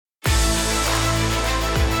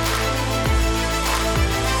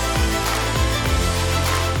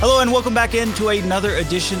Hello and welcome back into another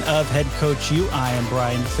edition of Head Coach U. I am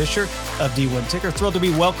Bryan Fischer of D1 Ticker. Thrilled to be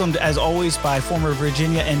welcomed as always by former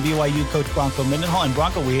Virginia and BYU coach Bronco Mendenhall. And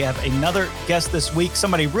Bronco, we have another guest this week,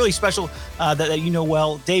 somebody really special that you know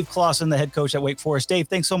well, Dave Clawson, the head coach at Wake Forest. Dave,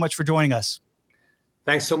 thanks so much for joining us.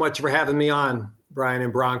 Thanks so much for having me on, Bryan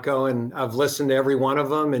and Bronco. And I've listened to every one of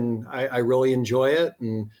them and I really enjoy it.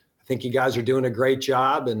 And I think you guys are doing a great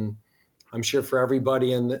job. And I'm sure for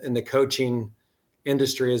everybody in the coaching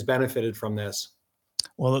industry has benefited from this.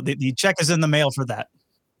 Well, the check is in the mail for that.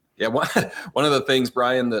 Yeah, one of the things,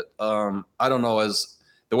 Bryan, that I don't know, is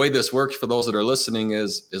the way this works for those that are listening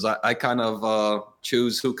is I kind of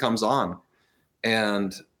choose who comes on.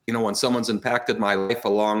 And, you know, when someone's impacted my life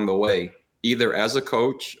along the way, either as a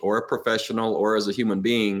coach or a professional or as a human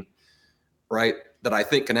being, right, that I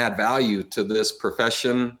think can add value to this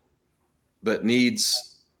profession that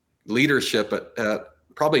needs leadership at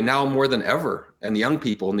probably now more than ever, and young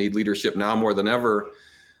people need leadership now more than ever.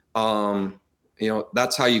 You know,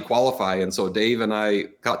 that's how you qualify. And so Dave and I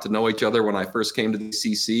got to know each other when I first came to the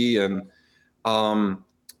CC. And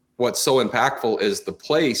what's so impactful is the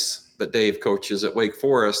place that Dave coaches at Wake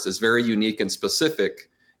Forest is very unique and specific.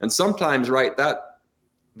 And sometimes, right, that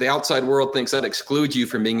the outside world thinks that excludes you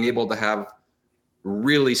from being able to have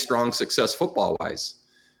really strong success football-wise.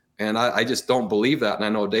 And I just don't believe that. And I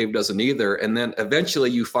know Dave doesn't either. And then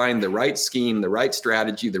eventually you find the right scheme, the right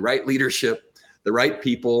strategy, the right leadership, the right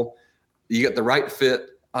people, you get the right fit,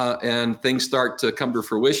 and things start to come to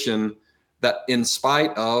fruition that in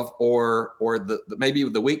spite of, or maybe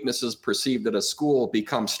the weaknesses perceived at a school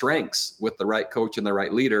become strengths with the right coach and the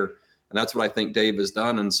right leader. And that's what I think Dave has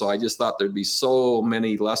done. And so I just thought there'd be so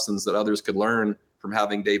many lessons that others could learn from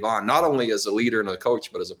having Dave on, not only as a leader and a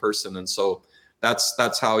coach, but as a person. And so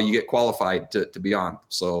that's how you get qualified to be on.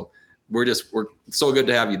 So we're so good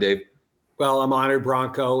to have you, Dave. Well, I'm honored,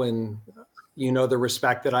 Bronco, and you know the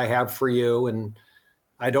respect that I have for you. And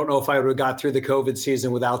I don't know if I would have got through the COVID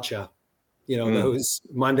season without you. You know, those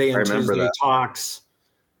Monday and Tuesday talks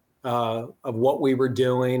of what we were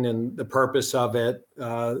doing and the purpose of it.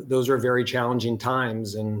 Those are very challenging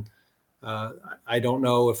times. And I don't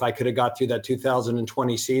know if I could have got through that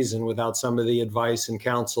 2020 season without some of the advice and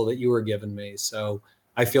counsel that you were giving me. So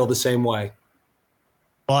I feel the same way.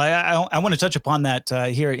 Well, I want to touch upon that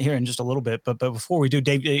here in just a little bit. But before we do,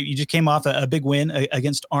 Dave, you just came off a big win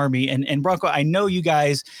against Army. And Bronco, I know you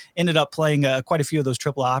guys ended up playing quite a few of those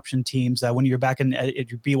triple option teams when you were back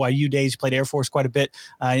at your BYU days. You played Air Force quite a bit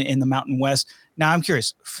in the Mountain West. Now, I'm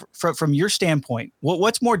curious, from your standpoint,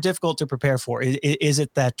 what's more difficult to prepare for? Is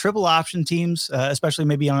it that triple option teams, especially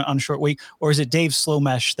maybe on a short week, or is it Dave's slow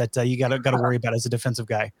mesh that you got to worry about as a defensive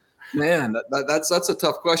guy? Man, that's a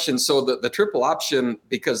tough question. So the triple option,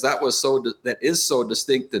 because that is so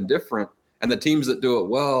distinct and different, and the teams that do it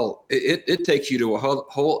well, it takes you to a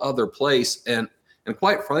whole other place. And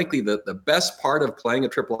quite frankly, the best part of playing a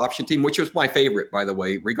triple option team, which was my favorite, by the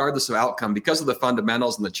way, regardless of outcome, because of the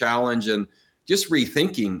fundamentals and the challenge and just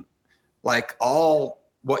rethinking like all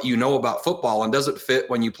what you know about football and does it fit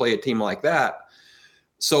when you play a team like that.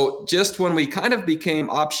 So just when we kind of became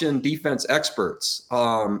option defense experts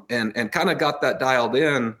and kind of got that dialed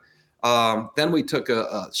in, then we took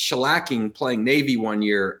a shellacking playing Navy one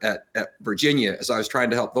year at Virginia as I was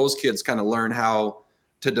trying to help those kids kind of learn how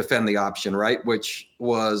to defend the option, right? Which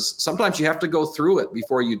was sometimes you have to go through it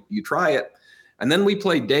before you try it. And then we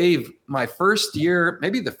played Dave my first year,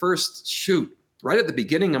 maybe the first shoot, right at the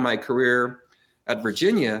beginning of my career at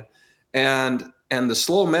Virginia. And the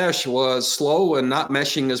slow mesh was slow and not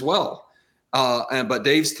meshing as well. But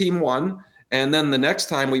Dave's team won. And then the next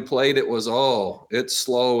time we played, it was, it's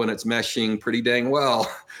slow and it's meshing pretty dang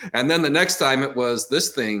well. And then the next time it was this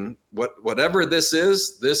thing, whatever this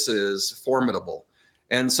is formidable.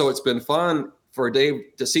 And so it's been fun for Dave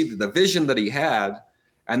to see the vision that he had,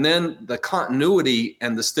 and then the continuity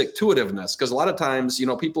and the stick-to-itiveness. Because a lot of times, you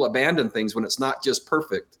know, people abandon things when it's not just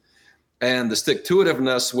perfect. And the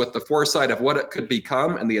stick-to-itiveness with the foresight of what it could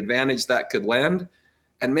become and the advantage that could lend.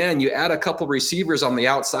 And man, you add a couple receivers on the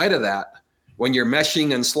outside of that when you're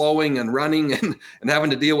meshing and slowing and running and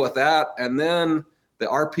having to deal with that. And then the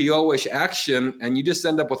RPO-ish action, and you just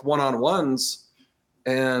end up with one-on-ones.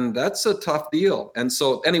 And that's a tough deal. And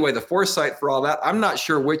so anyway, the foresight for all that, I'm not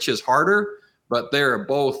sure which is harder, but they're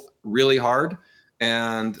both really hard.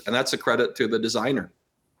 And that's a credit to the designer.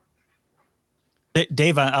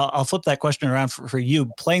 Dave, I'll flip that question around for you.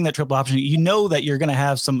 Playing that triple option, you know that you're going to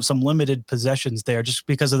have some limited possessions there just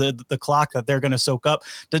because of the clock that they're going to soak up.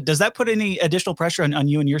 Does that put any additional pressure on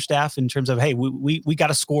you and your staff in terms of, hey, we got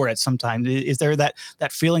to score at some time? Is there that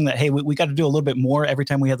feeling that, hey, we got to do a little bit more every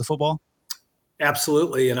time we have the football?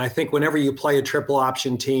 Absolutely. And I think whenever you play a triple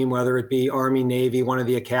option team, whether it be Army, Navy, one of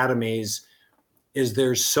the academies,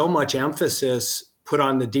 there's so much emphasis put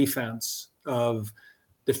on the defense of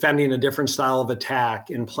defending a different style of attack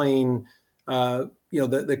and playing,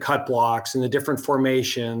 the cut blocks and the different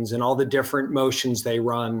formations and all the different motions they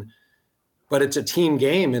run. But it's a team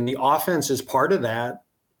game, and the offense is part of that.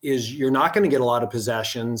 Is you're not going to get a lot of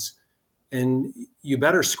possessions, and you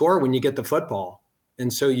better score when you get the football.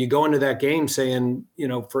 And so you go into that game saying,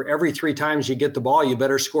 for every 3 times you get the ball, you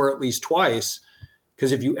better score at least twice.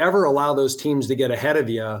 Because if you ever allow those teams to get ahead of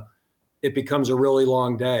you, it becomes a really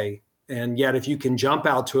long day. And yet if you can jump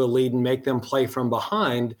out to a lead and make them play from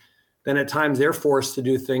behind, then at times they're forced to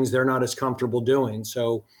do things they're not as comfortable doing.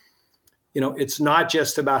 So, it's not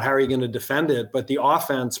just about how are you going to defend it, but the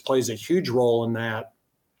offense plays a huge role in that.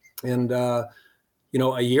 And, a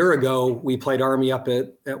year ago, we played Army up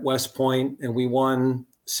at West Point, and we won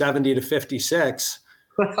 70-56.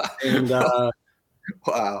 And,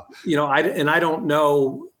 wow. I don't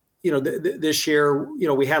know, this year,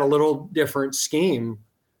 we had a little different scheme.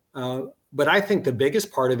 But I think the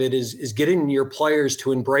biggest part of it is getting your players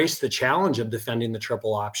to embrace the challenge of defending the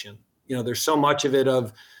triple option. There's so much of it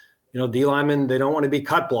of, D linemen, they don't want to be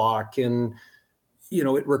cut block. And,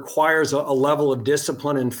 it requires a level of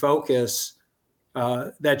discipline and focus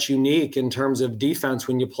that's unique in terms of defense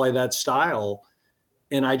when you play that style.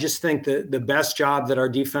 And I just think that the best job that our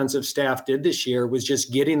defensive staff did this year was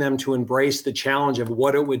just getting them to embrace the challenge of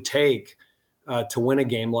what it would take to win a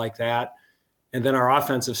game like that. And then our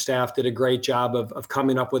offensive staff did a great job of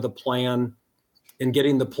coming up with a plan and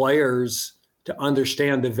getting the players to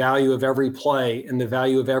understand the value of every play and the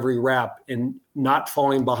value of every rep and not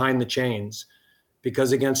falling behind the chains.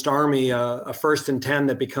 Because against Army, a 1st and 10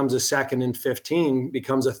 that becomes a 2nd and 15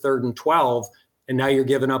 becomes a 3rd and 12, and now you're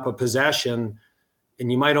giving up a possession,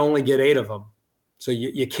 and you might only get 8 of them. So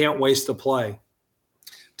you can't waste the play.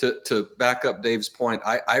 To back up Dave's point,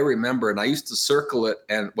 I remember, and I used to circle it,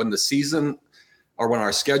 and when the season or when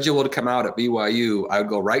our schedule would come out at BYU, I would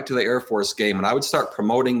go right to the Air Force game, and I would start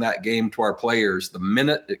promoting that game to our players the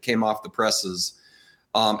minute it came off the presses.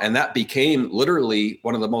 And that became literally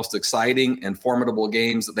one of the most exciting and formidable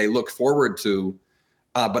games that they look forward to.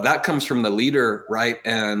 But that comes from the leader, right?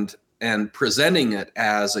 And presenting it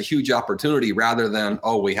as a huge opportunity rather than,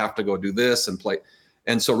 we have to go do this and play.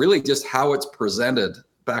 And so really just how it's presented,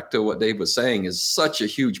 back to what Dave was saying, is such a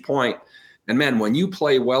huge point. And man, when you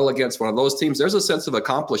play well against one of those teams, there's a sense of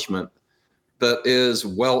accomplishment that is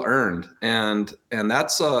well earned. And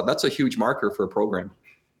that's a huge marker for a program.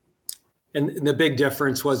 And the big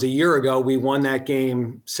difference was a year ago, we won that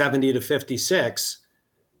game 70-56.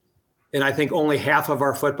 And I think only half of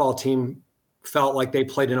our football team felt like they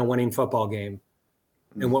played in a winning football game.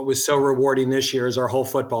 Mm-hmm. And what was so rewarding this year is our whole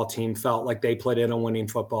football team felt like they played in a winning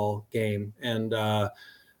football game. And,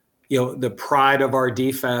 the pride of our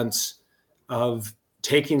defense of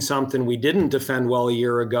taking something we didn't defend well a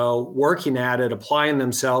year ago, working at it, applying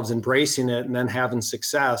themselves, embracing it, and then having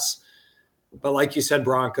success. But like you said,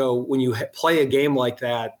 Bronco, when you play a game like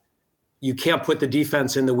that, you can't put the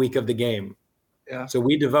defense in the week of the game. Yeah. So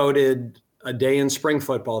we devoted a day in spring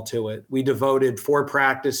football to it. We devoted 4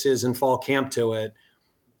 practices in fall camp to it.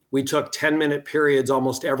 We took 10-minute periods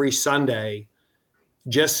almost every Sunday,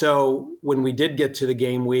 just so when we did get to the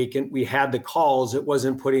game week and we had the calls, it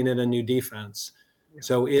wasn't putting in a new defense. Yeah.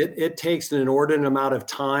 So it takes an inordinate amount of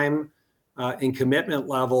time and commitment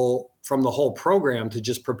level from the whole program to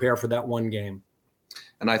just prepare for that one game.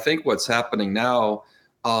 And I think what's happening now,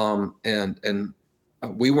 and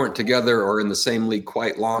we weren't together or in the same league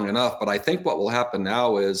quite long enough, but I think what will happen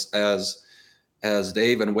now is as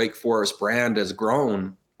Dave and Wake Forest brand has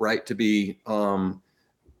grown, right, to be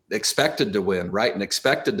expected to win, right, and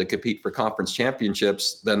expected to compete for conference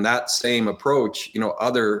championships, then that same approach,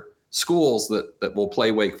 other schools that will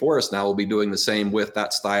play Wake Forest now will be doing the same with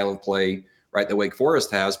that style of play, right, that Wake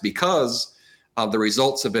Forest has, because the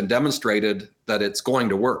results have been demonstrated that it's going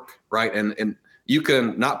to work, right? And you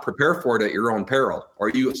can not prepare for it at your own peril, or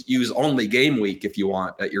you use only game week if you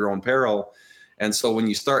want at your own peril. And so when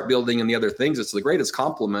you start building in the other things, it's the greatest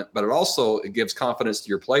compliment, but it gives confidence to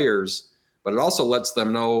your players, but it also lets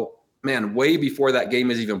them know, man, way before that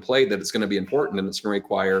game is even played, that it's going to be important and it's going to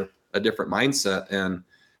require a different mindset. And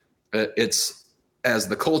it's, as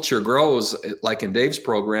the culture grows, like in Dave's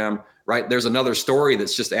program, right, there's another story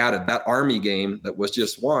that's just added. That Army game that was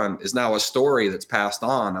just won is now a story that's passed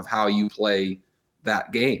on of how you play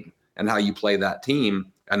that game and how you play that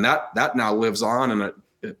team. And that now lives on, and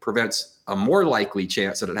it prevents a more likely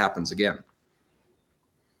chance that it happens again.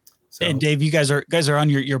 So. And Dave, you guys are on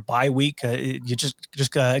your bye week. You just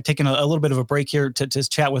taking a little bit of a break here to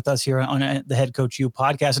chat with us here on the Head Coach U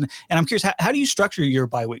podcast. And I'm curious, how do you structure your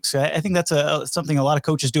bye weeks? I think that's something a lot of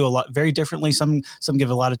coaches do a lot very differently. Some give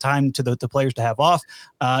a lot of time to the players to have off.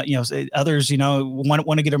 Others,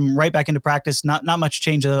 want to get them right back into practice. Not much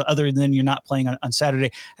change other than you're not playing on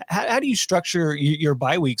Saturday. How do you structure your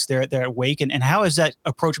bye weeks there at Wake, and how has that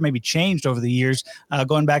approach maybe changed over the years,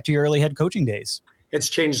 going back to your early head coaching days? It's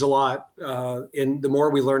changed a lot. The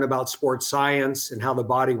more we learn about sports science and how the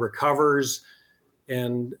body recovers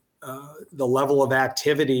and the level of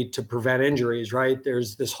activity to prevent injuries, right?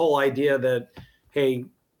 There's this whole idea that, hey,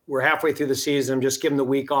 we're halfway through the season, just give them the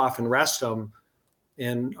week off and rest them.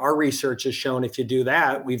 And our research has shown if you do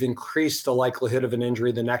that, we've increased the likelihood of an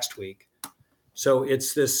injury the next week. So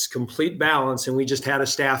it's this complete balance. And we just had a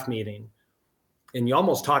staff meeting. And you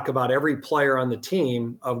almost talk about every player on the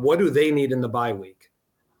team of what do they need in the bye week.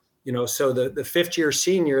 So the fifth-year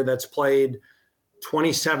senior that's played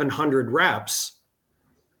 2,700 reps,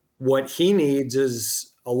 what he needs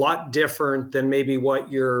is a lot different than maybe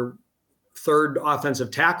what your third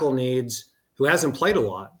offensive tackle needs who hasn't played a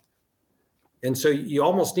lot. And so you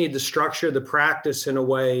almost need to structure the practice in a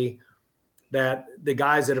way that the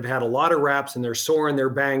guys that have had a lot of reps and they're sore and they're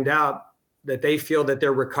banged out, that they feel that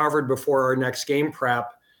they're recovered before our next game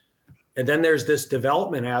prep. And then there's this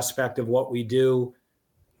development aspect of what we do,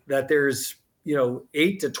 that there's,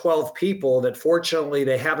 8 to 12 people that fortunately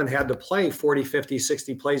they haven't had to play 40, 50,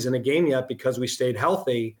 60 plays in a game yet because we stayed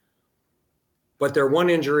healthy, but they're one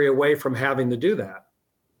injury away from having to do that.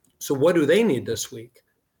 So what do they need this week?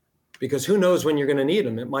 Because who knows when you're going to need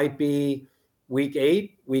them? It might be week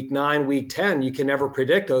 8, week 9, week 10. You can never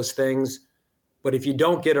predict those things. But if you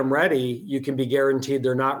don't get them ready, you can be guaranteed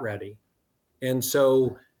they're not ready. And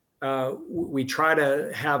so we try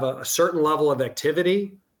to have a certain level of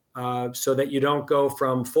activity so that you don't go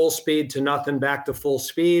from full speed to nothing back to full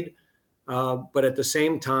speed. But at the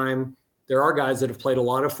same time, there are guys that have played a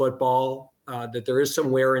lot of football, that there is some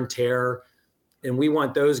wear and tear. And we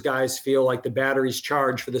want those guys to feel like the battery's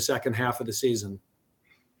charged for the second half of the season.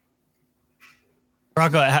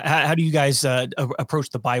 Bronco, how do you guys approach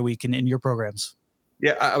the bye week in your programs?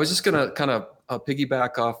 Yeah, I was just going to kind of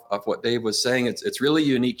piggyback off what Dave was saying. It's really a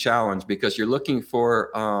unique challenge because you're looking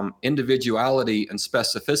for individuality and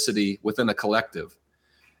specificity within a collective.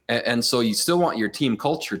 And so you still want your team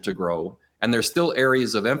culture to grow. And there's still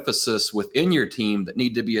areas of emphasis within your team that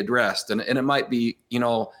need to be addressed. And it might be,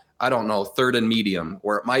 third and medium,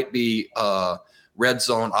 or it might be red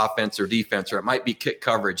zone offense or defense, or it might be kick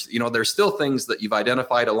coverage. There's still things that you've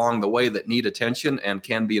identified along the way that need attention and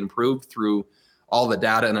can be improved through all the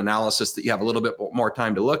data and analysis that you have a little bit more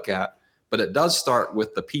time to look at. But it does start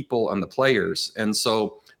with the people and the players. And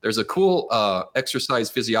so there's a cool exercise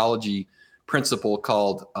physiology principle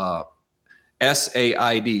called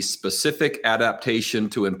SAID, specific adaptation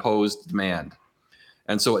to imposed demand.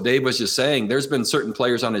 And so what Dave was just saying, there's been certain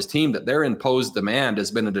players on his team that their imposed demand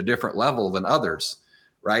has been at a different level than others,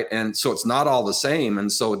 right? And so it's not all the same.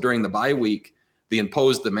 And so during the bye week, the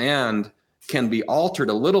imposed demand can be altered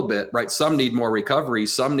a little bit, right? Some need more recovery,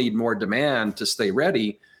 some need more demand to stay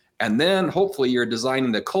ready. And then hopefully you're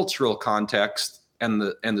designing the cultural context and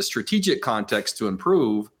the strategic context to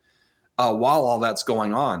improve while all that's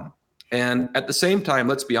going on. And at the same time,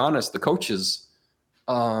 let's be honest, the coaches,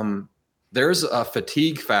 there's a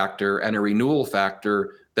fatigue factor and a renewal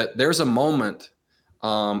factor, that there's a moment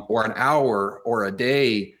or an hour or a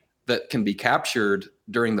day that can be captured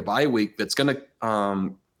during the bye week that's going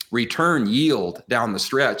to return yield down the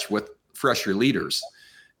stretch with fresher leaders.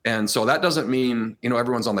 And so that doesn't mean,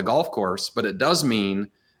 everyone's on the golf course, but it does mean,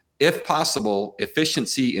 if possible,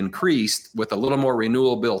 efficiency increased with a little more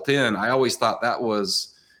renewal built in. I always thought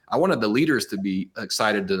I wanted the leaders to be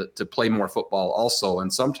excited to play more football also.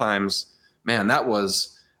 And sometimes, man,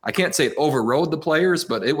 I can't say it overrode the players,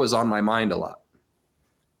 but it was on my mind a lot.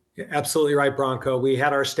 Yeah, absolutely right, Bronco. We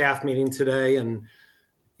had our staff meeting today, and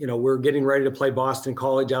we're getting ready to play Boston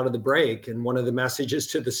College out of the break. And one of the messages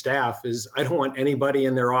to the staff is, I don't want anybody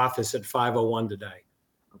in their office at 5:01 today.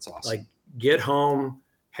 That's awesome. Like, get home,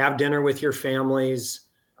 have dinner with your families.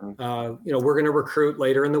 We're going to recruit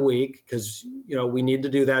later in the week because, we need to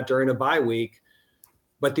do that during a bye week.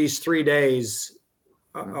 But these 3 days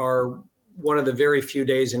are one of the very few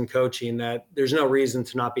days in coaching that there's no reason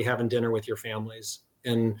to not be having dinner with your families.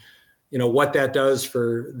 And what that does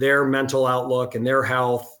for their mental outlook and their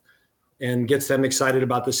health, and gets them excited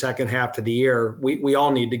about the second half of the year. We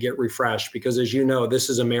all need to get refreshed because, as you know, this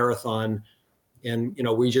is a marathon, and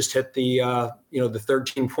we just hit the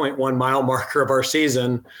 13.1 mile marker of our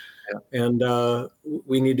season. And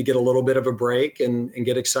we need to get a little bit of a break and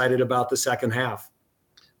get excited about the second half.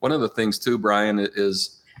 One of the things too, Bryan,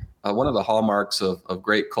 is one of the hallmarks of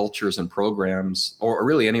great cultures and programs, or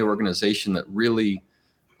really any organization that really,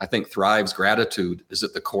 I think, thrives, gratitude is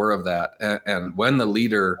at the core of that. And when the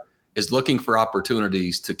leader is looking for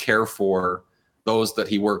opportunities to care for those that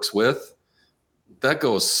he works with, that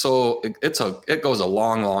goes it goes a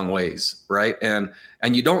long, long ways, right? And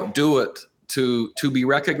you don't do it to be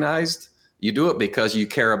recognized. You do it because you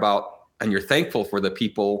care about and you're thankful for the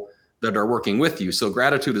people that are working with you. So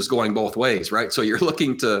gratitude is going both ways, right? So you're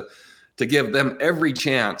looking to give them every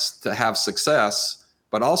chance to have success,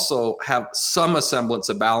 but also have some semblance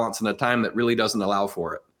of balance in a time that really doesn't allow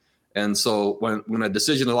for it. And so when a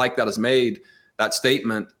decision like that is made, that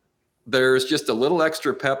statement, there's just a little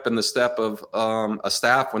extra pep in the step of a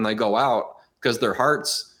staff when they go out, because their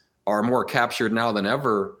hearts are more captured now than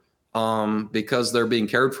ever, because they're being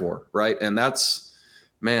cared for, right? And that's,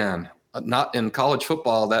 man, not in college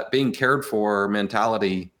football, that being cared for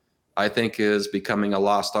mentality, I think, is becoming a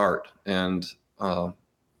lost art. And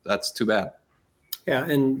that's too bad. Yeah.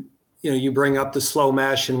 And, you bring up the slow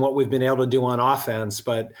mesh and what we've been able to do on offense,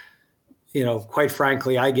 but, quite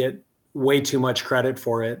frankly, I get way too much credit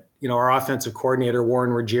for it. Our offensive coordinator,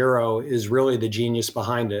 Warren Ruggiero, is really the genius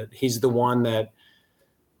behind it. He's the one that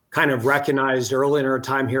kind of recognized early in our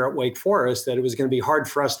time here at Wake Forest that it was going to be hard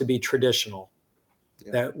for us to be traditional.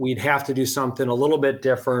 Yeah. That we'd have to do something a little bit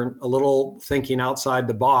different, a little thinking outside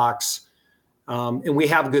the box. And we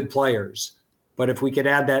have good players. But if we could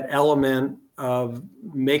add that element of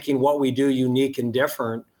making what we do unique and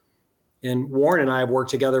different, and Warren and I have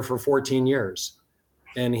worked together for 14 years,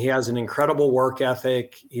 and he has an incredible work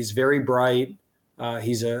ethic. He's very bright.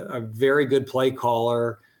 He's a very good play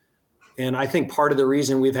caller. And I think part of the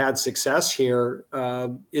reason we've had success here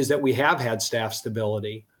is that we have had staff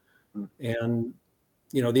stability. And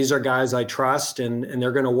these are guys I trust, and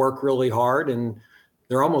they're going to work really hard. And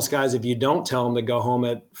they're almost guys, if you don't tell them to go home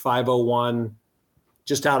at 5:01,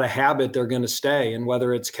 just out of habit, they're going to stay. And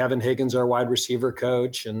whether it's Kevin Higgins, our wide receiver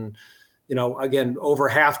coach, and, again, over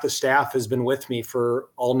half the staff has been with me for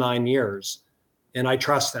all 9 years. And I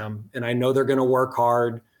trust them, and I know they're going to work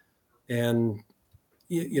hard. And,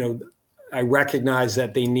 I recognize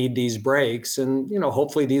that they need these breaks. And,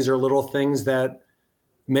 hopefully these are little things that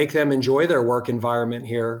make them enjoy their work environment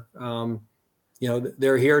here.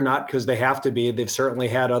 They're here not because they have to be. They've certainly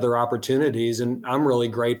had other opportunities, and I'm really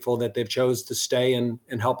grateful that they've chose to stay and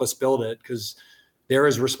help us build it, because they're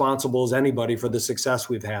as responsible as anybody for the success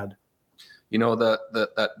we've had.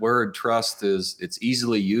 That word trust it's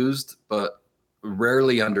easily used, but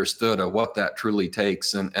rarely understood of what that truly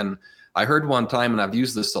takes. And I heard one time, and I've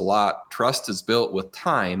used this a lot, trust is built with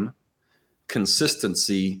time,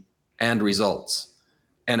 consistency, and results.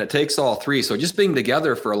 And it takes all three. So just being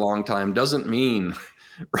together for a long time doesn't mean,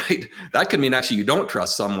 right? That could mean actually you don't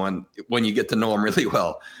trust someone when you get to know them really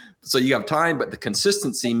well. So you have time, but the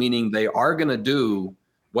consistency, meaning they are going to do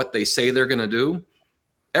what they say they're going to do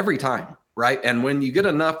every time, right? And when you get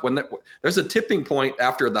enough, there's a tipping point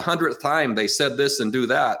after the 100th time they said this and do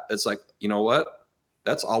that, it's like, you know what?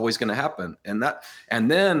 That's always going to happen. And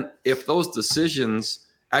then if those decisions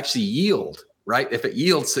actually yield, right? If it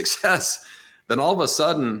yields success, then all of a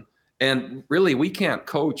sudden, and really we can't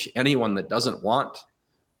coach anyone that doesn't want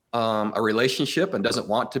a relationship and doesn't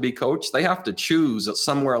want to be coached. They have to choose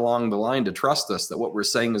somewhere along the line to trust us that what we're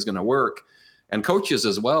saying is going to work, and coaches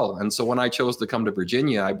as well. And so when I chose to come to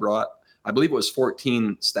Virginia, I brought, I believe it was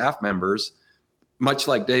 14 staff members, much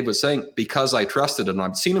like Dave was saying, because I trusted them.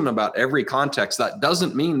 I've seen them in about every context. That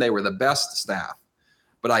doesn't mean they were the best staff,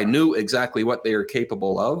 but I knew exactly what they were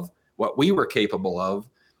capable of, what we were capable of.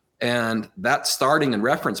 And that starting and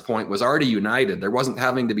reference point was already united. There wasn't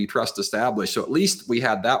having to be trust established. So at least we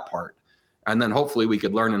had that part. And then hopefully we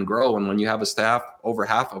could learn and grow. And when you have a staff over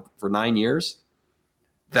half of for 9 years,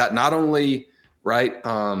 that not only, right,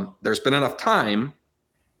 there's been enough time,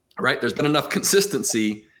 right, there's been enough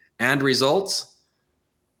consistency and results.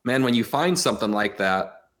 Man, when you find something like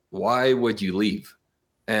that, why would you leave?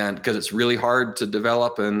 And because it's really hard to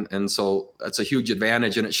develop. And so that's a huge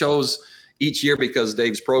advantage. And it shows each year because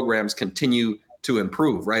Dave's programs continue to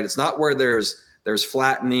improve, right? It's not where there's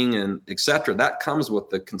flattening and et cetera. That comes with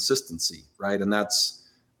the consistency, right? And that's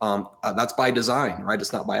by design, right?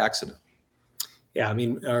 It's not by accident. Yeah, I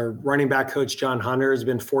mean, our running back coach, John Hunter, has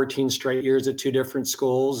been 14 straight years at 2 different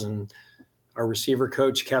schools. And our receiver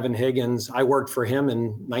coach, Kevin Higgins, I worked for him in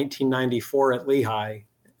 1994 at Lehigh.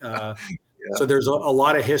 Yeah. So there's a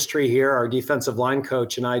lot of history here. Our defensive line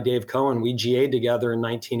coach and I, Dave Cohen, we GA'd together in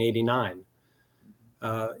 1989.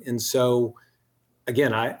 And so,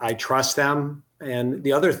 again, I trust them. And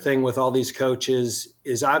the other thing with all these coaches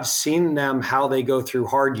is I've seen them, how they go through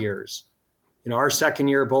hard years. Our second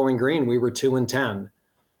year at Bowling Green, we were 2-10.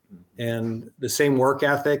 And the same work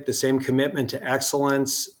ethic, the same commitment to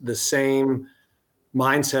excellence, the same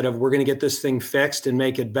mindset of we're going to get this thing fixed and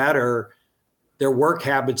make it better. Their work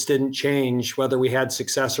habits didn't change, whether we had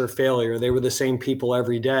success or failure. They were the same people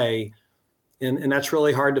every day. And that's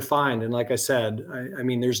really hard to find. And like I said, I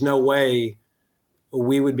mean, there's no way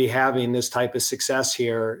we would be having this type of success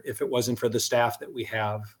here if it wasn't for the staff that we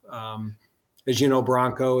have. As you know,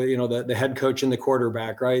 Bronco, the head coach and the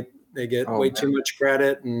quarterback, right? They get too much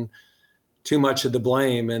credit and too much of the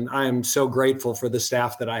blame. And I am so grateful for the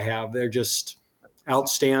staff that I have. They're just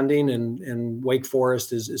outstanding, and Wake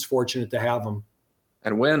Forest is fortunate to have them.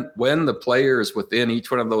 And when the players within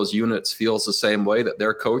each one of those units feels the same way, that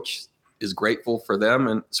their coach is grateful for them.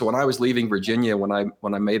 And so when I was leaving Virginia, when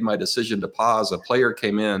I made my decision to pause, a player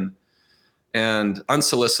came in and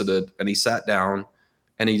unsolicited, and he sat down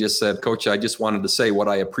and he just said, "Coach, I just wanted to say what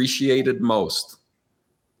I appreciated most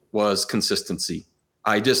was consistency.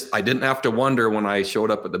 I didn't have to wonder when I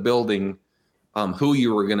showed up at the building who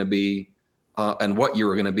you were going to be and what you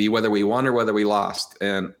were going to be, whether we won or whether we lost."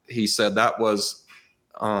 And he said that was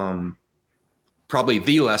probably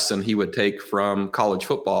the lesson he would take from college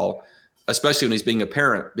football, especially when he's being a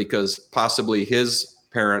parent, because possibly his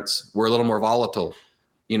parents were a little more volatile,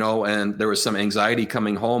 and there was some anxiety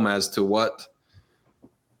coming home as to what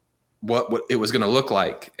it was going to look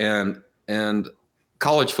like. And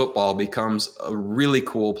college football becomes a really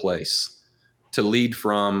cool place to lead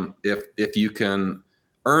from if you can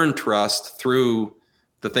earn trust through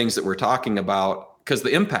the things that we're talking about, because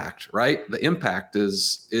the impact, right? The impact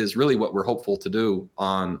is really what we're hopeful to do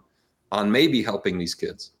on maybe helping these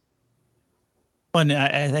kids. And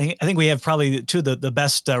I think we have probably two of the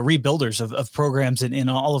best rebuilders of programs in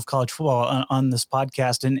all of college football on this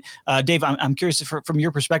podcast. And Dave, I'm curious from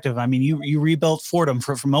your perspective. I mean, you rebuilt Fordham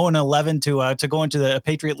from 0-11 to go into the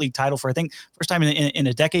Patriot League title for, I think, first time in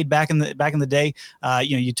a decade back in the day.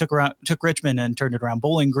 You took Richmond and turned it around.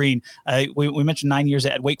 Bowling Green. We mentioned 9 years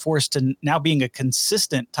at Wake Forest to now being a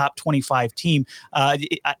consistent top 25 team.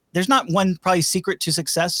 There's not one probably secret to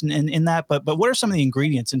success in that, but what are some of the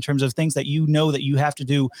ingredients in terms of things that that you have to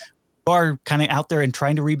do, are kind of out there and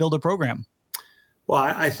trying to rebuild a program? Well,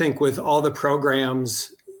 I think with all the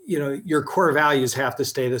programs, your core values have to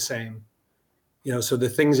stay the same. So the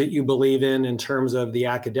things that you believe in terms of the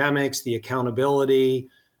academics, the accountability,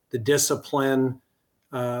 the discipline,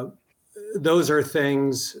 those are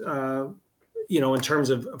things, in terms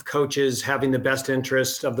of coaches having the best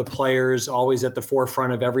interest of the players always at the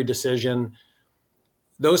forefront of every decision.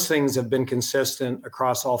 Those things have been consistent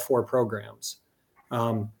across all four programs.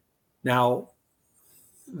 Now,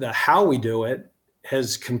 the how we do it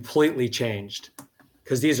has completely changed,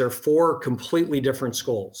 because these are four completely different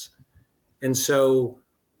schools. And so,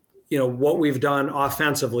 what we've done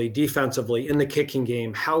offensively, defensively, in the kicking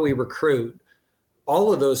game, how we recruit,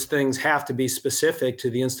 all of those things have to be specific to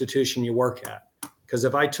the institution you work at. Because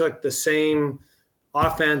if I took the same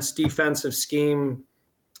offense, defensive scheme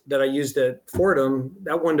that I used at Fordham,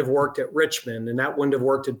 that wouldn't have worked at Richmond, and that wouldn't have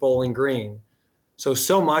worked at Bowling Green.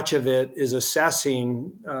 So much of it is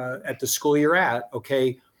assessing at the school you're at,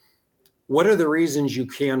 okay, what are the reasons you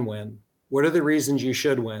can win? What are the reasons you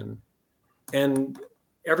should win? And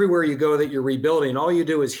everywhere you go that you're rebuilding, all you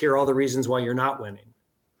do is hear all the reasons why you're not winning.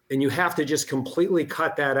 And you have to just completely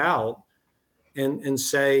cut that out and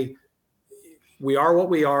say, we are what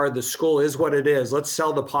we are. The school is what it is. Let's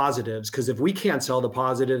sell the positives. Because if we can't sell the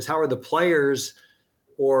positives, how are the players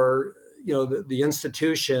or the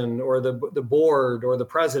institution or the board or the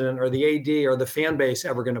president or the AD or the fan base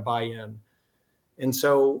ever going to buy in? And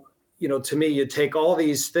so, to me, you take all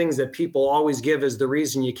these things that people always give as the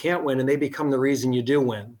reason you can't win, and they become the reason you do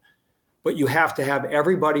win. But you have to have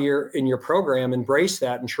everybody in your program embrace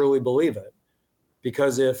that and truly believe it.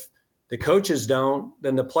 Because if the coaches don't,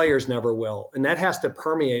 then the players never will. And that has to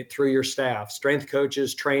permeate through your staff, strength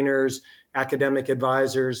coaches, trainers, academic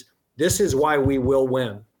advisors. This is why we will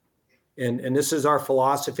win. And this is our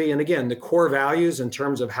philosophy. And again, the core values in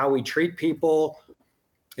terms of how we treat people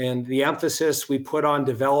and the emphasis we put on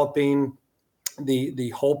developing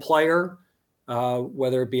the whole player,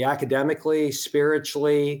 whether it be academically,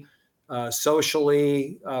 spiritually,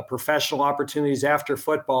 socially, professional opportunities after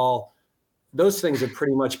football, those things have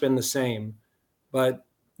pretty much been the same. But,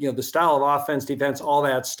 the style of offense, defense, all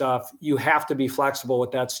that stuff, you have to be flexible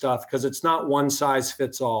with that stuff because it's not one size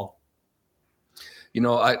fits all.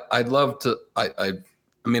 I'd love to, it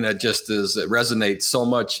resonates so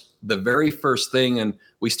much the very first thing, and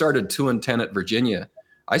we started 2-10 at Virginia.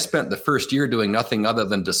 I spent the first year doing nothing other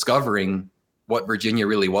than discovering what Virginia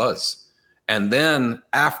really was. And then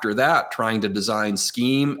after that, trying to design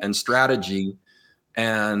scheme and strategy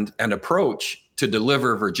and approach to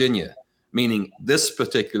deliver Virginia, meaning this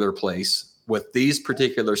particular place with these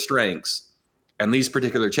particular strengths and these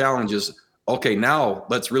particular challenges. Okay, now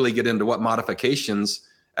let's really get into what modifications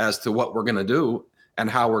as to what we're going to do and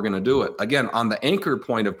how we're going to do it. Again, on the anchor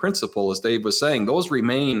point of principle, as Dave was saying, those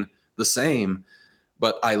remain the same,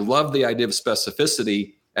 but I love the idea of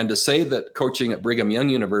specificity. And to say that coaching at Brigham Young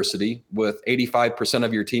University with 85%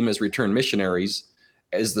 of your team as returned missionaries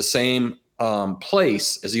is the same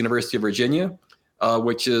place as the University of Virginia,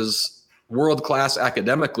 which is world-class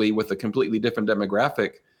academically with a completely different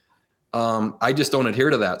demographic. I just don't adhere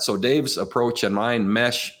to that. So Dave's approach and mine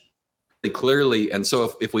mesh clearly. And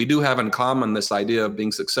so if we do have in common this idea of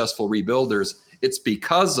being successful rebuilders, it's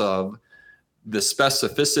because of the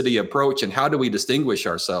specificity approach and how do we distinguish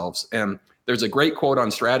ourselves. And there's a great quote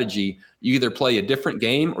on strategy: you either play a different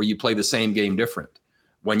game or you play the same game different.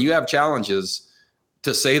 When you have challenges,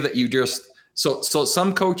 to say that you just, so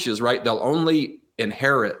some coaches, right, they'll only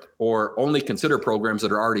inherit or only consider programs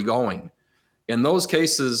that are already going. In those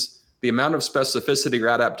cases, the amount of specificity or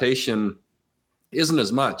adaptation isn't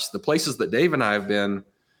as much. The places that Dave and I have been,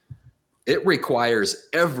 it requires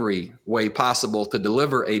every way possible to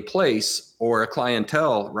deliver a place or a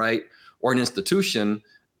clientele, right, or an institution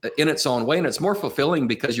in its own way. And it's more fulfilling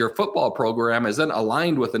because your football program is then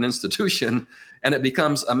aligned with an institution and it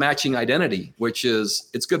becomes a matching identity, which is,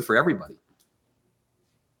 it's good for everybody.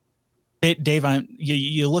 Dave,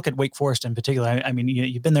 you look at Wake Forest in particular. I mean,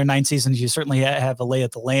 you've been there 9 seasons. You certainly have a lay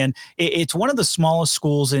of the land. It's one of the smallest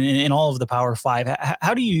schools in all of the Power Five.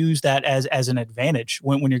 How do you use that as an advantage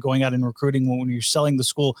when you're going out and recruiting, when you're selling the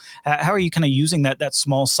school? How are you kind of using that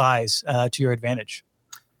small size to your advantage?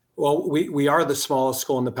 Well, we are the smallest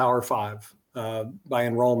school in the Power Five by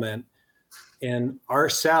enrollment, and our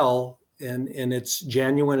sell, and it's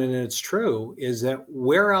genuine and it's true, is that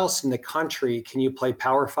where else in the country can you play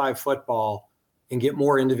Power Five football and get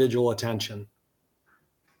more individual attention?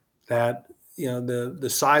 That, you know, the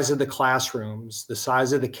size of the classrooms, the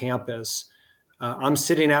size of the campus. I'm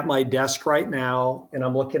sitting at my desk right now and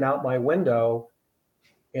I'm looking out my window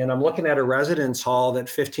and I'm looking at a residence hall that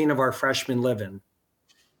 15 of our freshmen live in.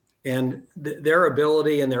 And their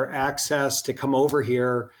ability and their access to come over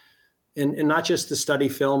here and not just to study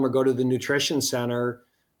film or go to the nutrition center,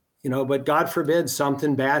 you know, but God forbid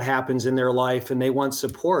something bad happens in their life and they want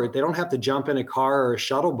support. They don't have to jump in a car or a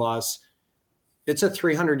shuttle bus. It's a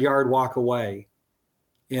 300-yard walk away.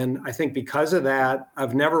 And I think because of that,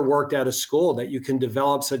 I've never worked at a school that you can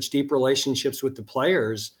develop such deep relationships with the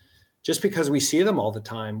players just because we see them all the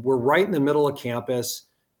time. We're right in the middle of campus.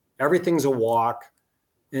 Everything's a walk.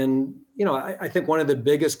 And, you know, I think one of the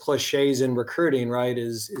biggest cliches in recruiting, right,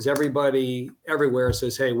 is everybody everywhere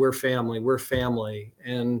says, hey, we're family, we're family.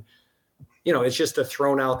 And, you know, it's just a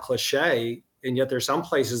thrown out cliche. And yet there's some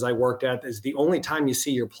places I worked at is the only time you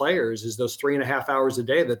see your players is those 3.5 hours a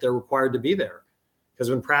day that they're required to be there. Because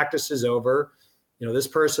when practice is over, you know, this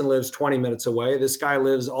person lives 20 minutes away. This guy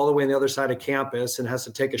lives all the way on the other side of campus and has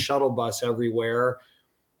to take a shuttle bus everywhere.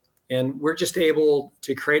 And we're just able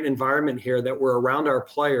to create an environment here that we're around our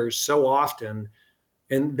players so often,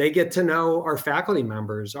 and they get to know our faculty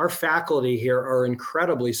members. Our faculty here are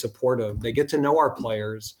incredibly supportive. They get to know our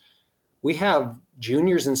players. We have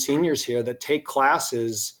juniors and seniors here that take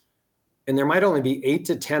classes, and there might only be 8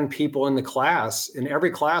 to 10 people in the class, and every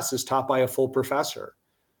class is taught by a full professor.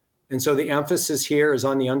 And so the emphasis here is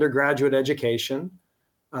on the undergraduate education,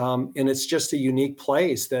 and it's just a unique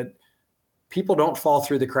place that people don't fall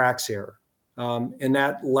through the cracks here. And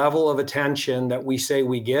that level of attention that we say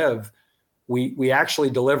we give, we actually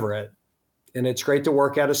deliver it. And it's great to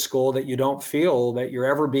work at a school that you don't feel that you're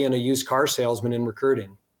ever being a used car salesman in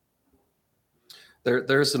recruiting.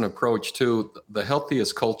 There's an approach to the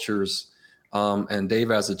healthiest cultures, and Dave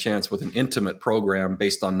has a chance with an intimate program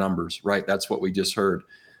based on numbers, right? That's what we just heard.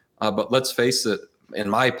 But let's face it, in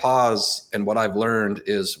my pause and what I've learned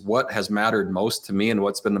is what has mattered most to me and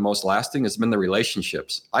what's been the most lasting has been the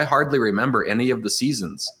relationships. I hardly remember any of the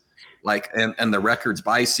seasons, like, and the records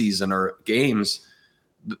by season or games,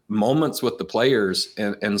 moments with the players.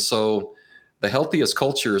 And so the healthiest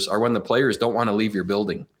cultures are when the players don't want to leave your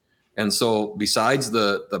building. And so besides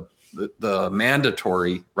the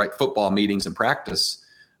mandatory, right, football meetings and practice,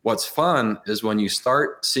 what's fun is when you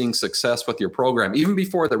start seeing success with your program, even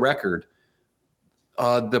before the record,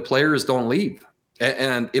 the players don't leave.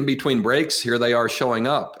 And in between breaks, here they are showing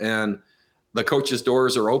up, and the coaches'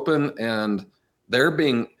 doors are open, and they're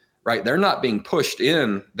being right? They're not being pushed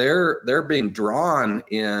in. They're being drawn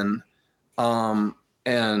in,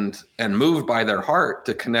 and moved by their heart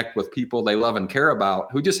to connect with people they love and care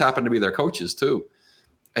about, who just happen to be their coaches too.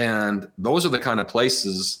 And those are the kind of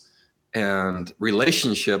places and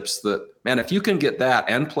relationships that, man, if you can get that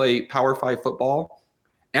and play Power 5 football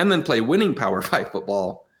and then play winning Power 5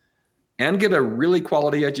 football and get a really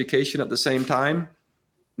quality education at the same time,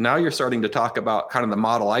 now you're starting to talk about kind of the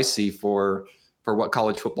model I see for what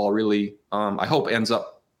college football really, I hope, ends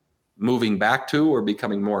up moving back to or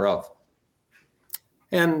becoming more of.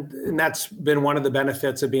 And that's been one of the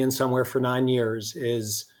benefits of being somewhere for 9 years,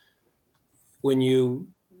 is when you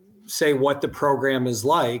say what the program is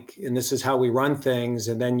like, and this is how we run things,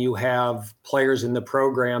 and then you have players in the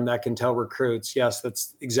program that can tell recruits, yes,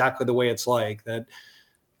 that's exactly the way it's like. That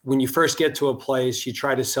when you first get to a place, you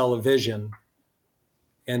try to sell a vision.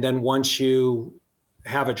 And then once you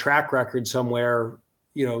have a track record somewhere,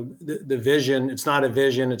 you know, the vision, it's not a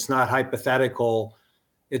vision, it's not hypothetical,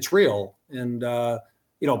 it's real. And,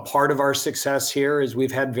 you know, part of our success here is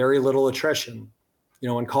we've had very little attrition. You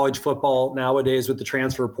know, in college football nowadays with the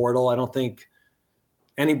transfer portal, I don't think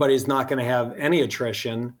anybody's not going to have any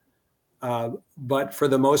attrition. But for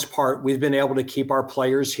the most part, we've been able to keep our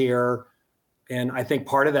players here. And I think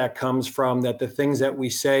part of that comes from that the things that we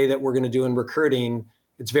say that we're going to do in recruiting,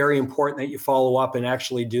 it's very important that you follow up and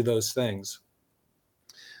actually do those things.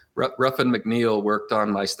 Ruffin McNeil worked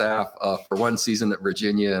on my staff for one season at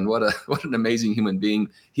Virginia, and what an amazing human being.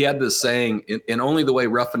 He had this saying, in only the way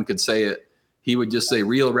Ruffin could say it. He would just say,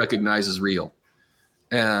 "Real recognizes real,"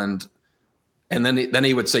 and then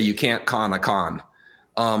he would say, "You can't con a con,"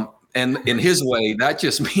 and in his way, that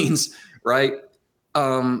just means, right,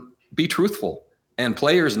 be truthful, and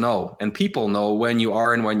players know, and people know when you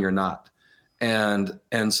are and when you're not, and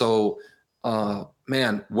so,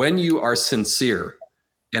 man, when you are sincere.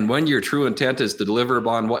 And when your true intent is to deliver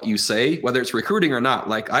upon what you say, whether it's recruiting or not,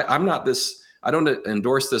 like I don't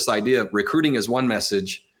endorse this idea of recruiting is one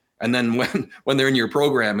message, and then when they're in your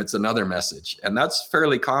program, it's another message. And that's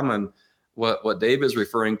fairly common. What Dave is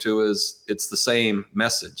referring to is it's the same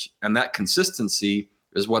message. And that consistency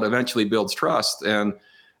is what eventually builds trust. And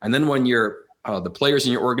then when you're the players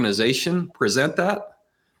in your organization present that,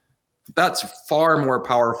 that's far more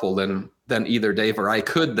powerful than either Dave or I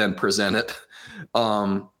could then present it.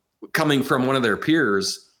 Coming from one of their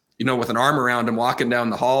peers, you know, with an arm around him, walking down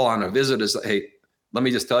the hall on a visit, is, hey, let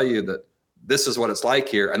me just tell you that this is what it's like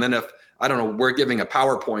here. And then if, I don't know, we're giving a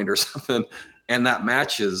PowerPoint or something and that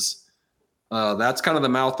matches, that's kind of the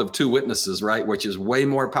mouth of two witnesses, right? Which is way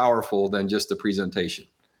more powerful than just a presentation.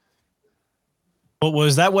 But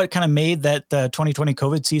was that what kind of made that 2020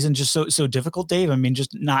 COVID season just so difficult, Dave? I mean,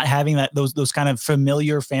 just not having those kind of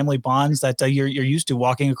familiar family bonds that you're used to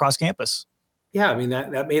walking across campus. Yeah, I mean,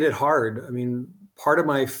 that made it hard. I mean, part of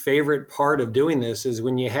my favorite part of doing this is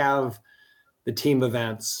when you have the team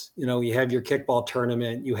events, you know, you have your kickball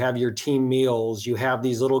tournament, you have your team meals, you have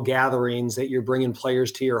these little gatherings that you're bringing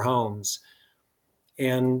players to your homes.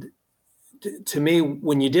 And to me,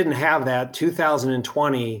 when you didn't have that,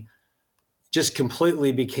 2020 just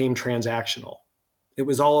completely became transactional. It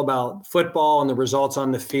was all about football and the results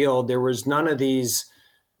on the field. There was none of these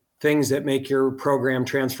things that make your program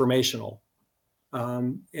transformational.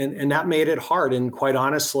 And that made it hard. And quite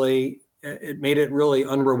honestly, it made it really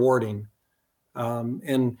unrewarding.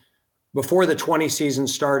 And before the 20 season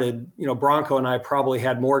started, you know, Bronco and I probably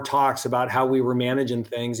had more talks about how we were managing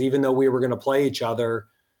things, even though we were going to play each other.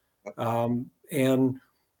 And,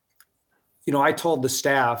 you know, I told the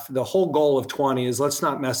staff, the whole goal of 20 is let's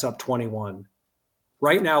not mess up 21.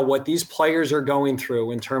 Right now, what these players are going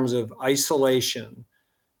through in terms of isolation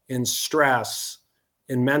and stress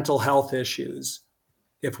and mental health issues,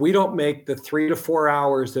 if we don't make the 3 to 4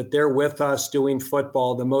 hours that they're with us doing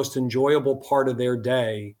football the most enjoyable part of their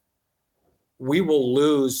day, we will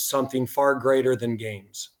lose something far greater than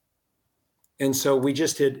games. And so we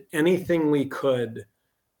just did anything we could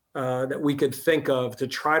that we could think of to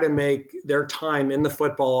try to make their time in the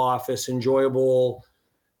football office enjoyable.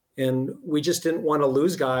 And we just didn't want to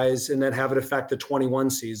lose guys and then have it affect the 21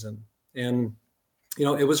 season. And, you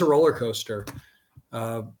know, it was a roller coaster.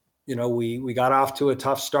 You know, we got off to a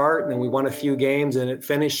tough start and then we won a few games and it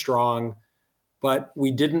finished strong, but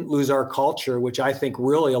we didn't lose our culture, which I think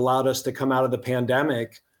really allowed us to come out of the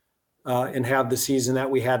pandemic and have the season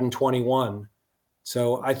that we had in 21.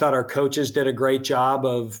 So I thought our coaches did a great job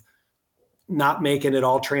of not making it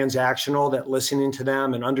all transactional, that listening to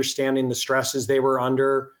them and understanding the stresses they were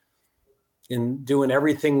under and doing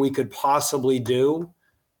everything we could possibly do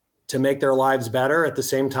to make their lives better, at the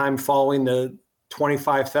same time following the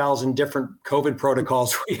 25,000 different COVID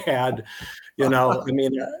protocols we had,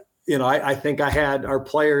 I think our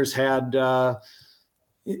players had, a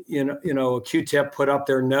Q-tip put up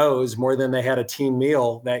their nose more than they had a team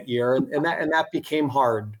meal that year. And that became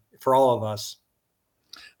hard for all of us.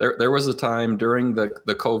 There was a time during the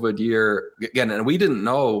COVID year, again, and we didn't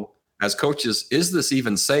know as coaches, is this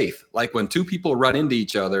even safe? Like when two people run into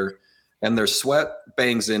each other and their sweat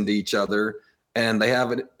bangs into each other and they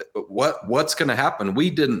have it, what's going to happen? We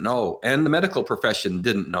didn't know. And the medical profession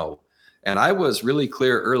didn't know. And I was really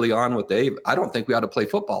clear early on with Dave, I don't think we ought to play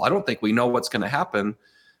football. I don't think we know what's going to happen.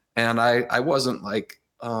 And I wasn't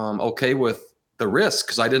okay with the risk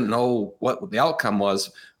because I didn't know what the outcome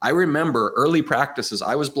was. I remember early practices,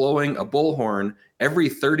 I was blowing a bullhorn every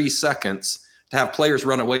 30 seconds to have players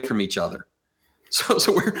run away from each other. So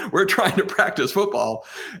we're trying to practice football.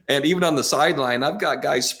 And even on the sideline, I've got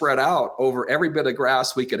guys spread out over every bit of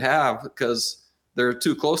grass we could have because they're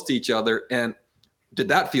too close to each other. And did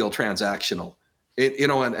that feel transactional?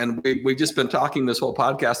 We've just been talking this whole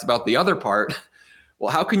podcast about the other part.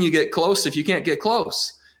 Well, how can you get close if you can't get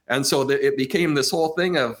close? And so it became this whole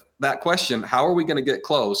thing of that question, how are we going to get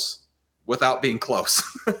close without being close?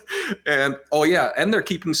 And, and they're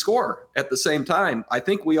keeping score at the same time. I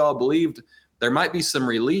think we all believed there might be some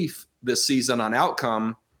relief this season on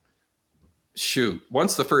outcome. Shoot,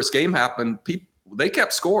 once the first game happened, they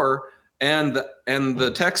kept score. And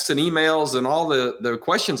the texts and emails and all the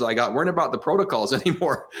questions I got weren't about the protocols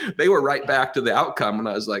anymore. They were right back to the outcome. And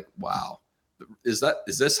I was like, wow, is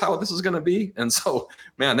this how this is going to be? And so,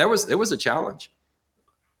 man, it was a challenge.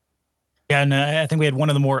 Yeah, and I think we had one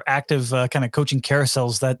of the more active kind of coaching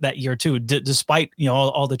carousels that year too, despite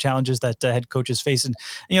all the challenges that head coaches face. And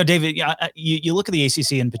David, you look at the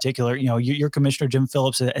ACC in particular. Your commissioner Jim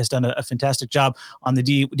Phillips has done a fantastic job on the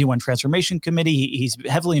D1 transformation committee. He's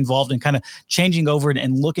heavily involved in kind of changing over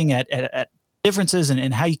and looking at differences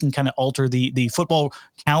and how you can kind of alter the football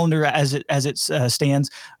calendar as it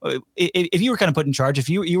stands. If you were kind of put in charge, if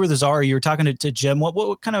you were the czar, you were talking to Jim,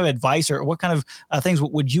 what kind of advice or what kind of things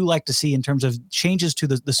would you like to see in terms of changes to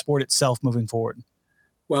the sport itself moving forward?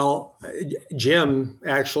 Well, Jim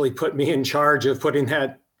actually put me in charge of putting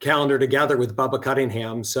that calendar together with Bubba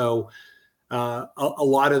Cunningham. So a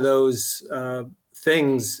lot of those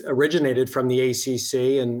things originated from the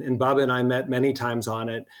ACC, and Bubba and I met many times on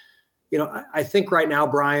it. I think right now,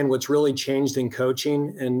 Bryan, what's really changed in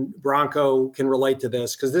coaching, and Bronco can relate to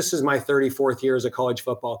this because this is my 34th year as a college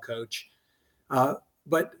football coach,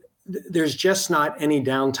 but there's just not any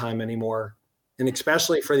downtime anymore, and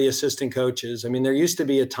especially for the assistant coaches. I mean, there used to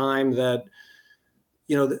be a time that,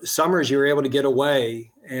 the summers you were able to get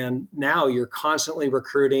away, and now you're constantly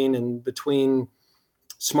recruiting, and between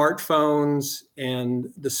smartphones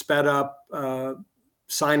and the sped up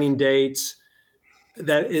signing dates,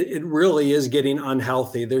 that it really is getting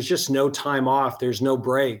unhealthy. There's just no time off. There's no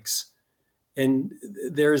breaks. And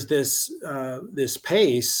there's this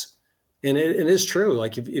pace, and it is true.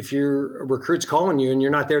 Like if your recruit's calling you and you're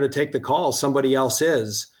not there to take the call, somebody else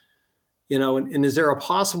is, and is there a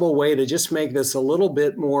possible way to just make this a little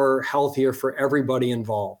bit more healthier for everybody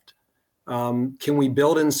involved? Can we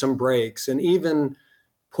build in some breaks? And even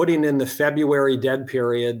putting in the February dead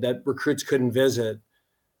period that recruits couldn't visit,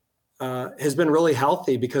 has been really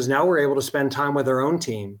healthy because now we're able to spend time with our own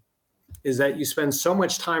team. Is that you spend so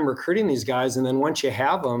much time recruiting these guys, and then once you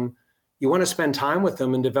have them, you want to spend time with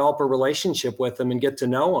them and develop a relationship with them and get to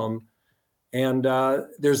know them. And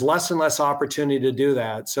there's less and less opportunity to do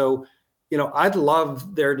that. So, I'd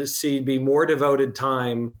love there to be more devoted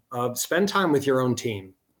time of spend time with your own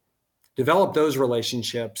team, develop those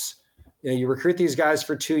relationships. You recruit these guys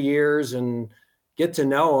for 2 years and get to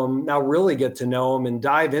know them, now really get to know them and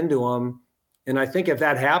dive into them. And I think if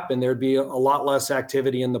that happened, there'd be a lot less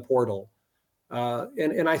activity in the portal.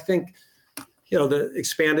 And I think, the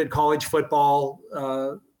expanded college football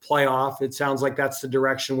playoff, it sounds like that's the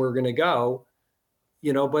direction we're going to go,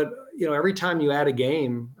 but, every time you add a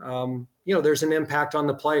game, there's an impact on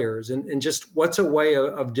the players and just what's a way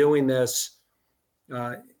of doing this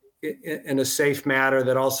in a safe manner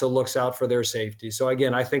that also looks out for their safety. So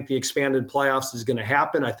again, I think the expanded playoffs is going to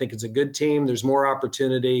happen. I think it's a good team. There's more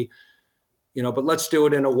opportunity, but let's do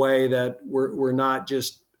it in a way that we're not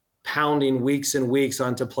just pounding weeks and weeks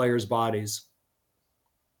onto players' bodies.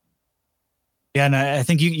 Yeah, and I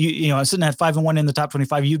think you know, sitting at 5-1 in the top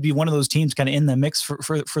 25, you'd be one of those teams kind of in the mix for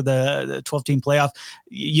the 12-team playoff.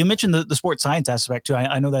 You mentioned the sports science aspect too.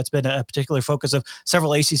 I know that's been a particular focus of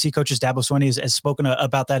several ACC coaches. Dabo Swinney has spoken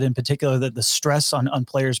about that in particular, the stress on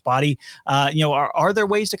players' body. You know, are there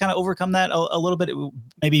ways to kind of overcome that a little bit?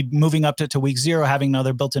 Maybe moving up to week 0, having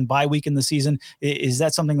another built-in bye week in the season. Is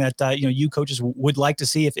that something that you know, you coaches would like to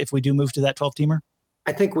see if we do move to that 12-teamer?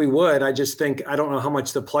 I think we would. I just think, I don't know how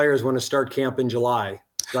much the players want to start camp in July,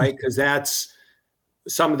 right? Because that's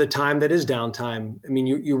some of the time that is downtime. I mean,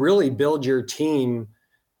 you really build your team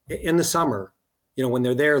in the summer, you know, when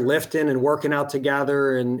they're there lifting and working out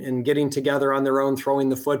together and getting together on their own, throwing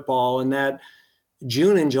the football. And that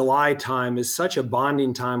June and July time is such a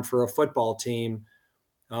bonding time for a football team.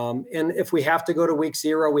 And if we have to go to week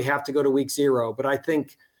 0, we have to go to week 0. But I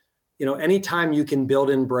think, you know, anytime you can build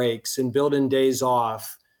in breaks and build in days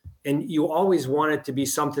off, and you always want it to be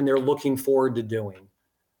something they're looking forward to doing.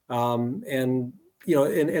 And, you know,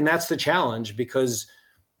 and that's the challenge because,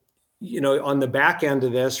 you know, on the back end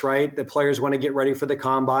of this, right, the players want to get ready for the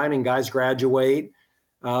combine and guys graduate.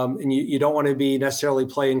 And you don't want to be necessarily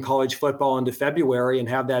playing college football into February and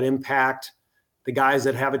have that impact the guys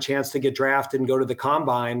that have a chance to get drafted and go to the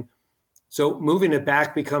combine. So moving it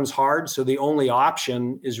back becomes hard. So the only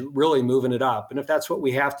option is really moving it up. And if that's what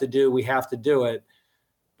we have to do, we have to do it.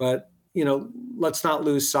 But, you know, let's not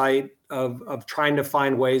lose sight of trying to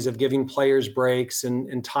find ways of giving players breaks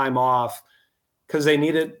and time off because they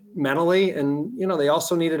need it mentally. And, you know, they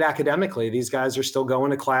also need it academically. These guys are still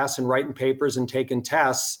going to class and writing papers and taking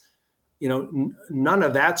tests. You know, none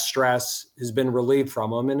of that stress has been relieved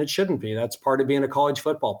from them, and it shouldn't be. That's part of being a college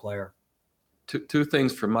football player. Two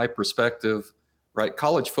things from my perspective, right?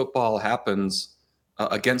 College football happens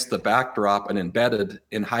against the backdrop and embedded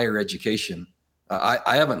in higher education.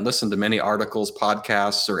 I haven't listened to many articles,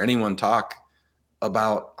 podcasts, or anyone talk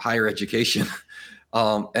about higher education.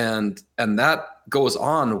 And that goes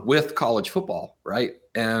on with college football, right?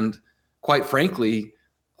 And quite frankly,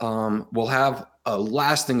 will have a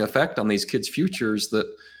lasting effect on these kids' futures that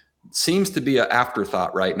seems to be an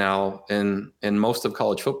afterthought right now in most of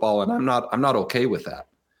college football. And I'm not okay with that.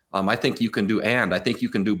 I think you can I think you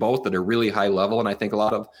can do both at a really high level. And I think a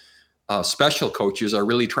lot of special coaches are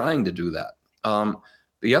really trying to do that.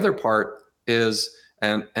 The other part is,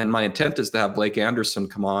 and my intent is to have Blake Anderson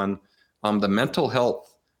come on, the mental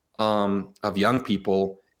health of young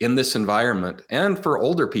people in this environment and for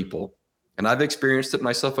older people. And I've experienced it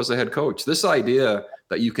myself as a head coach. This idea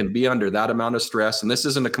that you can be under that amount of stress, and this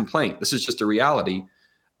isn't a complaint, this is just a reality,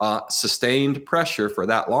 sustained pressure for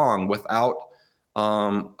that long without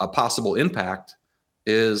a possible impact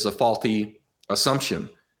is a faulty assumption.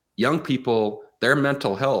 Young people, their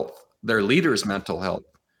mental health, their leaders' mental health,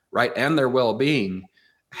 right, and their well-being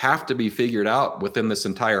have to be figured out within this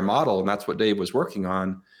entire model. And that's what Dave was working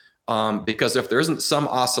on. Because if there isn't some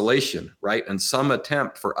oscillation, right, and some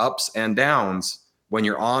attempt for ups and downs when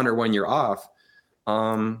you're on or when you're off,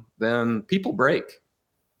 then people break.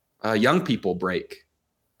 Young people break.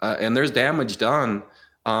 And there's damage done.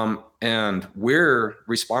 And we're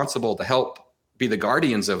responsible to help be the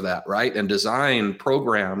guardians of that, right, and design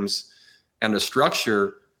programs and a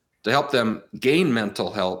structure to help them gain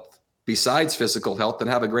mental health besides physical health and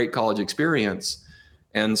have a great college experience.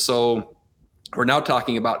 And so we're now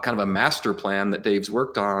talking about kind of a master plan that Dave's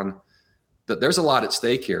worked on, that there's a lot at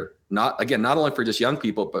stake here. Not only for just young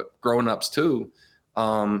people, but grown-ups too,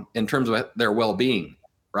 in terms of their well-being,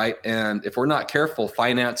 right? And if we're not careful,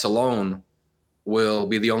 finance alone will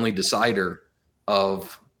be the only decider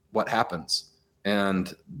of what happens.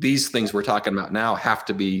 And these things we're talking about now have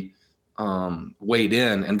to be weighed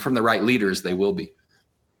in, and from the right leaders, they will be.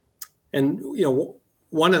 And, you know,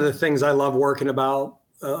 one of the things I love working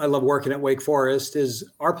at Wake Forest is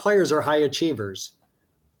our players are high achievers,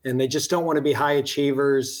 and they just don't want to be high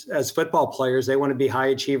achievers as football players. They want to be high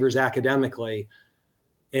achievers academically.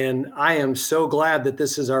 And I am so glad that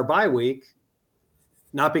this is our bye week,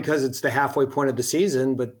 not because it's the halfway point of the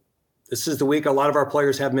season, but this is the week a lot of our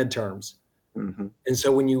players have midterms. Mm-hmm. And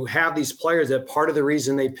so when you have these players, that part of the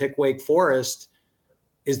reason they pick Wake Forest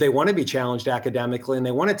is they want to be challenged academically and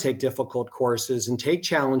they want to take difficult courses and take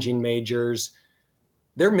challenging majors.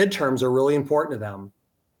 Their midterms are really important to them.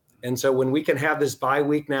 And so when we can have this bye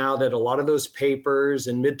week now that a lot of those papers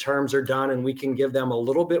and midterms are done, and we can give them a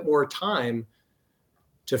little bit more time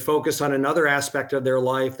to focus on another aspect of their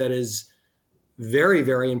life that is very,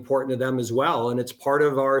 very important to them as well. And it's part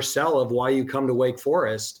of our sell of why you come to Wake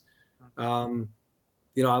Forest.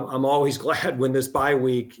 You know, I'm always glad when this bye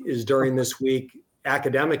week is during this week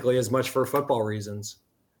academically as much for football reasons.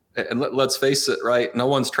 And let's face it, right? No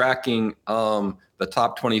one's tracking the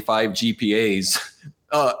top 25 GPAs.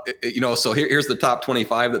 So here's the top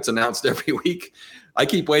 25 that's announced every week. I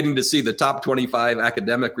keep waiting to see the top 25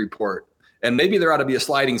 academic report, and maybe there ought to be a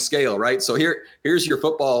sliding scale, right? So here's your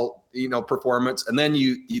football, performance, and then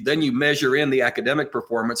you measure in the academic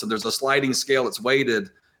performance, and there's a sliding scale that's weighted,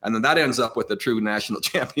 and then that ends up with a true national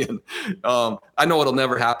champion. I know it'll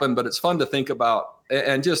never happen, but it's fun to think about,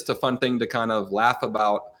 and just a fun thing to kind of laugh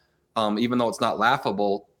about, even though it's not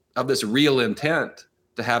laughable, of this real intent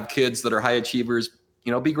to have kids that are high achievers,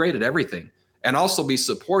 be great at everything, and also be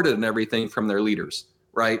supported in everything from their leaders,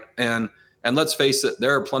 right? And let's face it,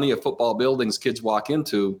 there are plenty of football buildings kids walk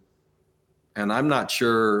into, and I'm not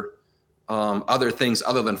sure other things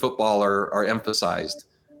other than football are emphasized.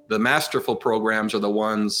 The masterful programs are the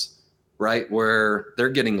ones, right, where they're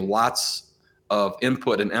getting lots of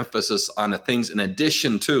input and emphasis on the things in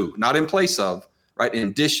addition to, not in place of, right, in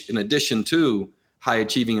addition to high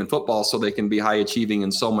achieving in football, so they can be high achieving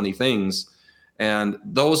in so many things. And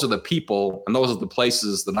those are the people, and those are the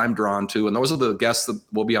places that I'm drawn to, and those are the guests that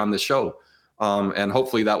will be on this show. And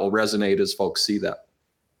hopefully that will resonate as folks see that.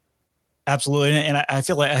 Absolutely, and I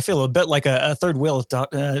feel a bit like a third wheel,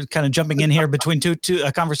 kind of jumping in here between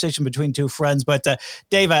a conversation between two friends. But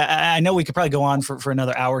Dave, I know we could probably go on for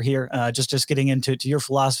another hour here, just getting into your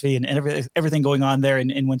philosophy and everything going on there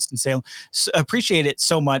in Winston-Salem. So appreciate it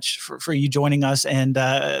so much for you joining us, and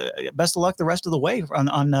best of luck the rest of the way on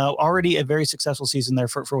already a very successful season there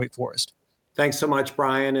for Wake Forest. Thanks so much,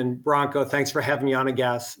 Bryan, and Bronco. Thanks for having me on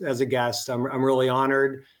as a guest. I'm really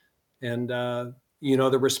honored, and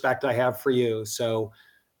the respect I have for you. So,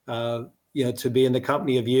 to be in the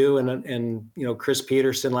company of you and Chris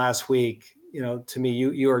Peterson last week, to me,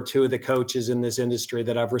 you are two of the coaches in this industry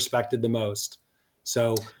that I've respected the most.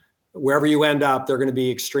 So wherever you end up, they're going to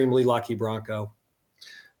be extremely lucky, Bronco.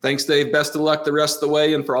 Thanks, Dave. Best of luck the rest of the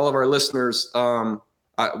way. And for all of our listeners,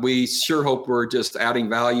 we sure hope we're just adding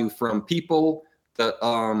value from people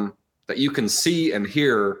that you can see and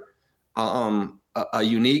hear, a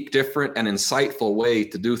unique, different, and insightful way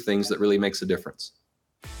to do things that really makes a difference.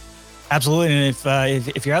 Absolutely. And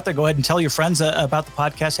if you're out there, go ahead and tell your friends about the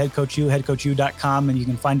podcast, headcoachu.com, and you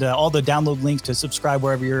can find all the download links to subscribe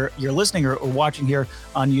wherever you're listening or watching here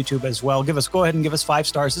on YouTube as well. Go ahead and give us 5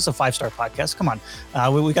 stars. This is a 5-star podcast. Come on.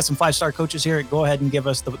 We got some 5-star coaches here. Go ahead and give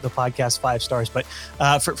us the podcast 5 stars. But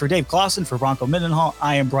for Dave Clawson, for Bronco Mendenhall,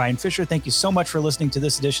 I am Bryan Fischer. Thank you so much for listening to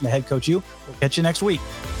this edition of Head Coach U. We'll catch you next week.